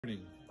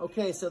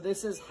Okay, so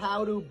this is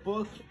how to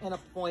book an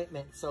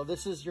appointment. So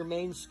this is your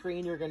main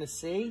screen you're going to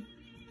see.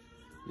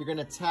 You're going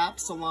to tap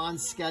Salon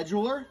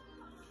Scheduler.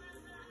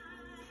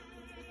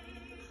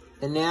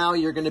 And now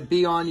you're going to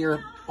be on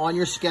your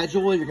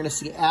schedule. You're going to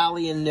see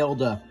Allie and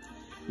Nilda.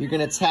 You're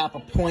going to tap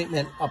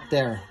appointment up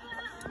there.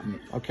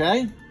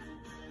 Okay?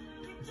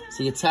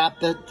 So you tap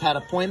that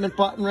appointment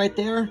button right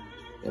there.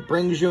 It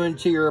brings you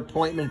into your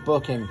appointment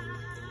booking.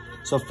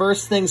 So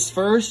first things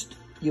first,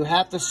 you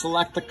have to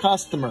select the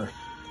customer.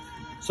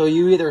 So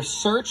you either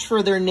search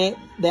for them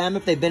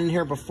if they've been in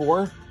here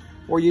before,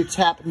 or you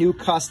tap new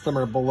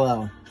customer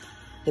below.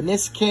 In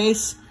this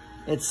case,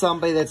 it's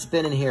somebody that's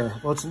been in here.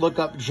 Let's look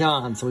up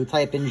John. So we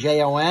type in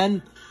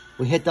Jon.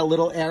 We hit the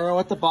little arrow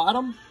at the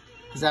bottom,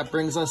 because that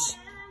brings us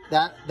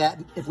that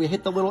if we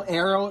hit the little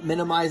arrow, it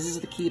minimizes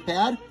the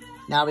keypad.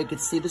 Now we can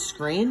see the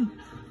screen.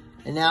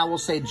 And now we'll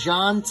say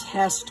John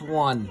Test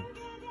 1.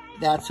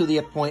 That's who the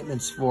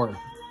appointment's for.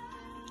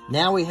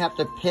 Now we have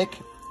to pick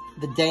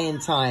the day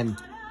and time.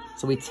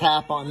 So we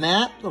tap on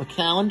that, the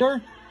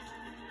calendar,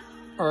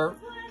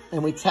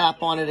 and we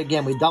tap on it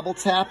again. We double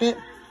tap it,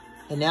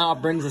 and now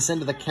it brings us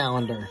into the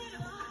calendar.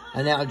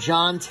 And now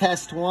John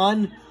Test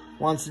 1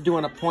 wants to do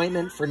an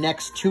appointment for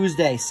next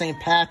Tuesday, St.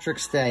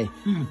 Patrick's Day.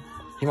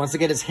 He wants to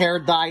get his hair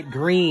dyed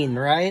green,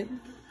 right?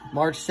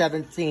 March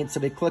 17th.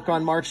 So we click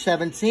on March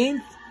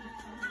 17th,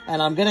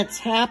 and I'm going to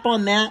tap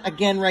on that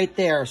again right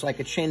there so I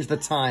could change the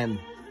time.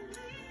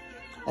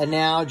 And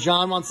now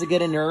John wants to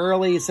get in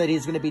early. He said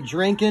he's going to be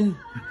drinking.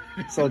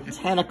 So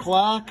 10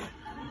 o'clock,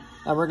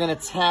 and we're going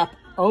to tap,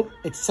 oh,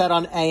 it's set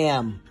on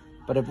AM.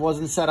 But if it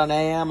wasn't set on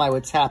AM, I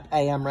would tap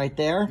AM right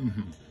there.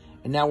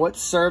 And now what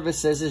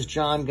services is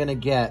John going to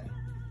get?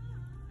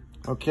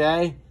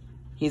 Okay,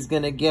 he's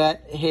going to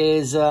get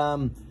his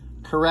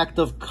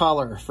corrective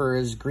color for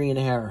his green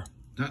hair.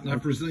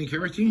 Not Brazilian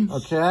keratin?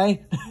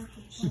 Okay.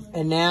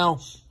 And now,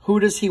 who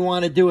does he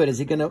want to do it?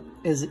 Is it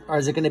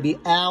going to be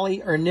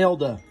Allie or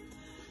Nilda?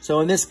 So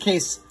in this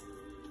case,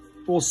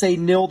 we'll say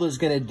Nilda's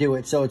going to do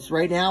it. So it's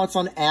right now it's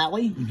on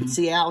Allie. You can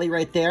see Allie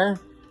right there.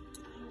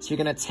 So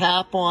you're going to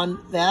tap on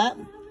that.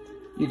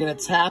 You're going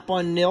to tap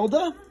on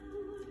Nilda.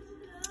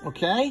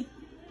 Okay.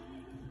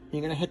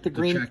 You're going to hit the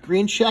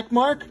green check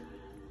mark.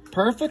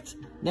 Perfect.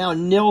 Now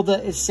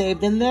Nilda is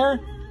saved in there.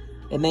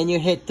 And then you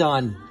hit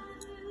done.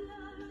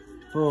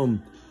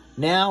 Boom.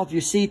 Now if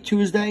you see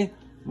Tuesday,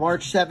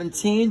 March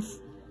 17th,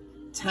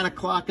 10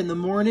 o'clock in the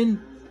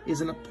morning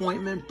is an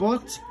appointment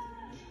booked.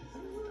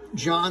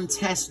 John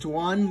Test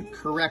 1,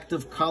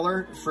 corrective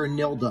color for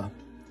Nilda.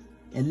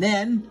 And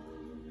then,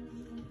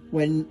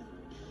 when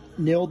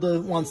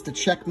Nilda wants to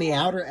check me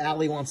out or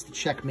Allie wants to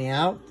check me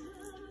out,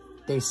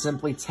 they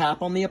simply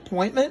tap on the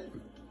appointment.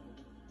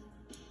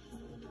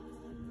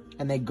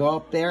 And they go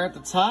up there at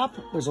the top.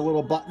 There's a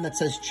little button that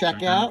says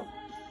checkout.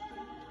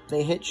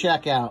 They hit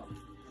checkout.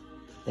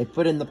 They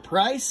put in the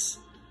price.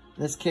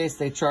 In this case,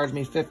 they charged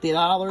me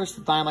 $50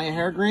 to dye my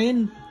hair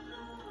green.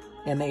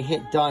 And they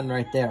hit done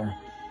right there.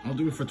 I'll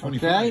do it for $25.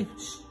 Okay,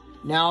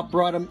 now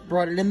brought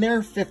it in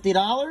there,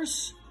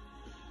 $50,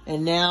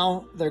 and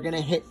now they're gonna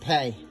hit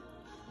pay.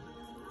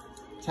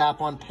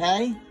 Tap on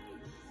pay.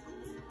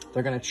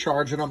 They're gonna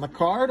charge it on the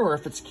card, or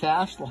if it's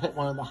cash, they'll hit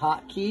one of the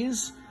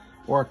hotkeys,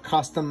 or a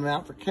custom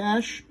amount for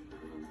cash.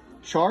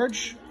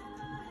 Charge,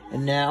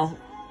 and now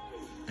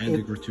add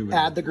the gratuity.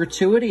 Add the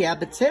gratuity, add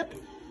the tip.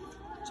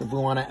 So if we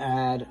want to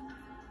add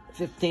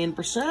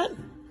 15%,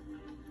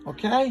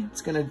 okay,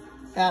 it's gonna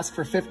ask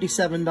for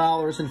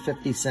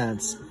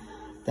 $57.50.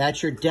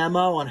 That's your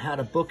demo on how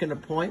to book an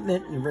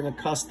appointment and bring a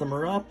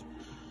customer up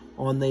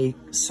on the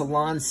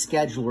Salon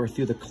Scheduler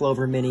through the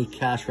Clover Mini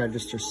cash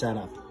register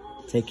setup.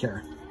 Take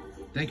care.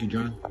 Thank you,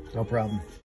 John. No problem.